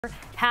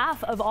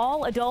Half of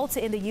all adults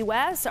in the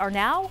U.S. are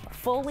now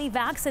fully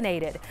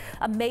vaccinated,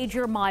 a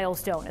major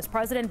milestone as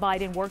President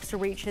Biden works to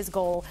reach his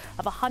goal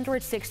of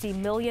 160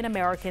 million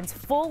Americans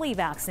fully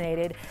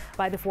vaccinated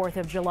by the 4th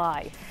of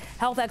July.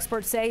 Health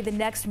experts say the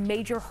next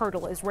major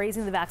hurdle is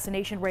raising the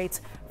vaccination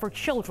rates for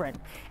children.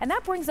 And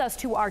that brings us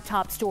to our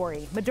top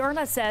story.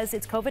 Moderna says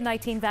its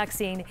COVID-19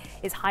 vaccine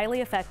is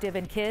highly effective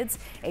in kids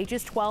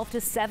ages 12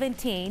 to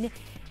 17.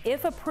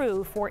 If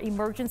approved for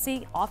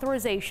emergency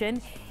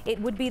authorization,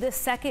 it would be the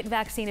second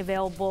vaccine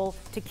available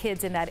to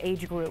kids in that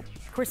age group.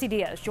 Chrissy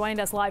Diaz joined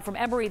us live from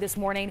Emory this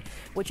morning,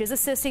 which is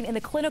assisting in the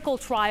clinical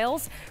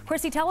trials.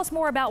 Chrissy, tell us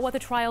more about what the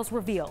trials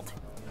revealed.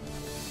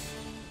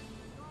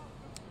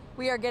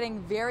 We are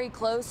getting very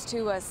close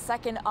to a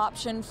second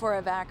option for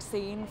a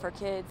vaccine for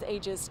kids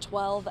ages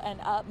 12 and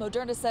up.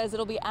 Moderna says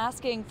it'll be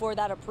asking for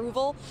that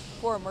approval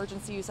for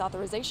emergency use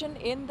authorization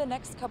in the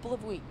next couple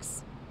of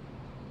weeks.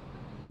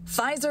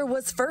 Pfizer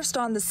was first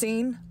on the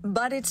scene,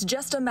 but it's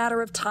just a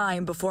matter of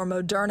time before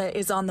Moderna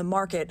is on the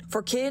market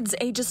for kids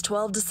ages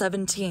 12 to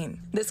 17.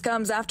 This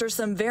comes after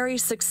some very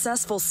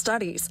successful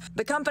studies.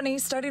 The company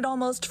studied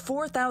almost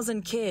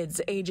 4,000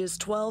 kids ages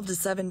 12 to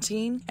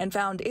 17 and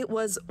found it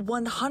was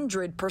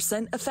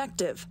 100%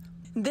 effective.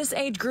 This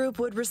age group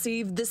would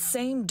receive the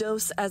same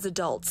dose as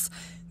adults.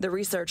 The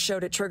research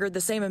showed it triggered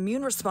the same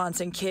immune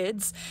response in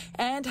kids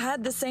and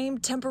had the same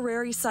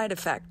temporary side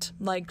effect,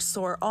 like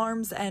sore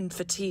arms and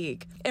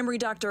fatigue. Emory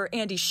Dr.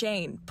 Andy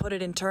Shane put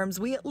it in terms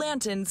we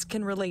Atlantans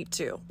can relate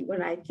to.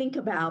 When I think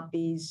about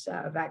these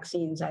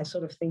vaccines, I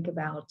sort of think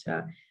about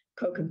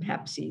Coke and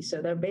Pepsi.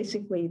 So they're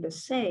basically the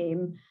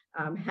same,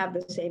 have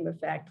the same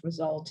effect,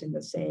 result in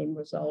the same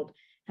result,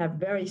 have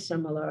very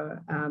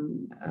similar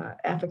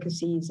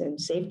efficacies and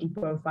safety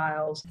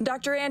profiles.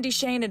 Dr. Andy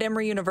Shane at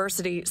Emory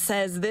University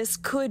says this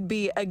could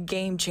be a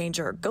game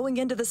changer going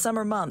into the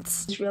summer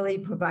months. This really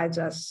provides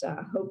us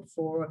hope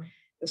for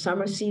the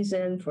summer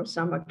season, for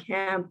summer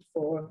camp,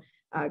 for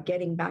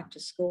getting back to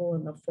school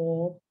in the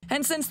fall.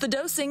 And since the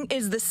dosing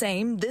is the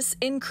same, this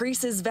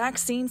increases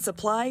vaccine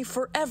supply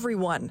for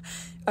everyone,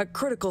 a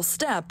critical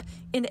step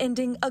in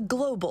ending a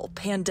global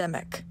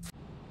pandemic.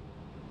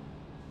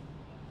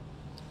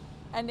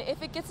 And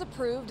if it gets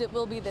approved, it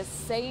will be the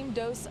same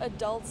dose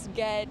adults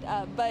get,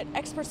 but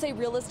experts say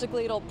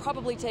realistically it'll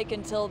probably take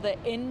until the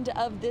end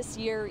of this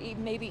year,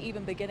 maybe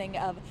even beginning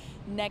of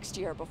next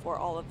year before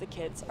all of the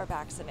kids are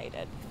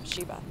vaccinated.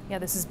 Sheba. Yeah,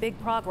 this is big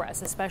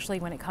progress, especially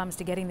when it comes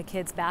to getting the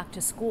kids back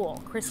to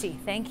school. Christy,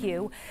 thank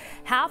you.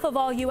 Half of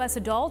all U.S.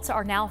 adults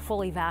are now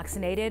fully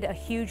vaccinated, a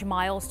huge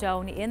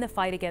milestone in the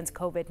fight against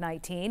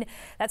COVID-19.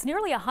 That's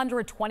nearly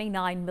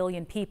 129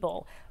 million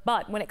people.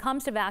 But when it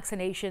comes to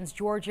vaccinations,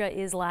 Georgia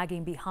is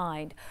lagging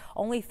behind.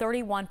 Only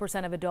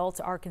 31% of adults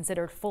are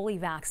considered fully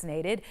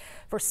vaccinated.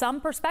 For some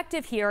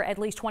perspective here, at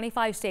least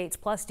 25 states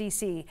plus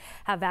D.C.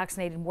 have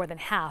vaccinated more than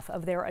half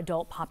of their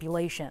adult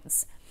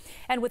populations.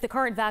 And with the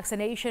current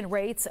vaccination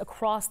rates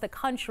across the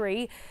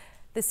country,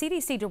 the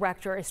CDC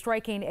director is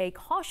striking a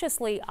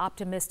cautiously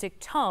optimistic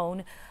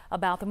tone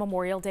about the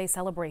Memorial Day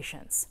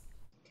celebrations.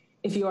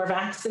 If you are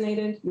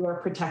vaccinated, you are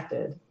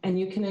protected, and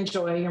you can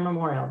enjoy your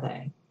Memorial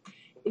Day.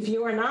 If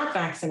you are not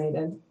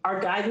vaccinated, our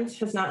guidance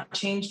has not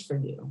changed for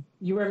you.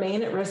 You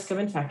remain at risk of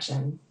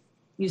infection.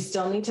 You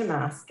still need to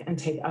mask and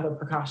take other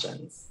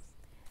precautions.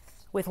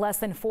 With less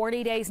than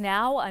 40 days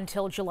now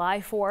until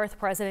July 4th,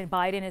 President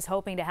Biden is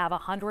hoping to have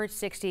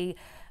 160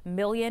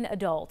 million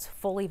adults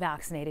fully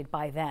vaccinated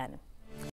by then.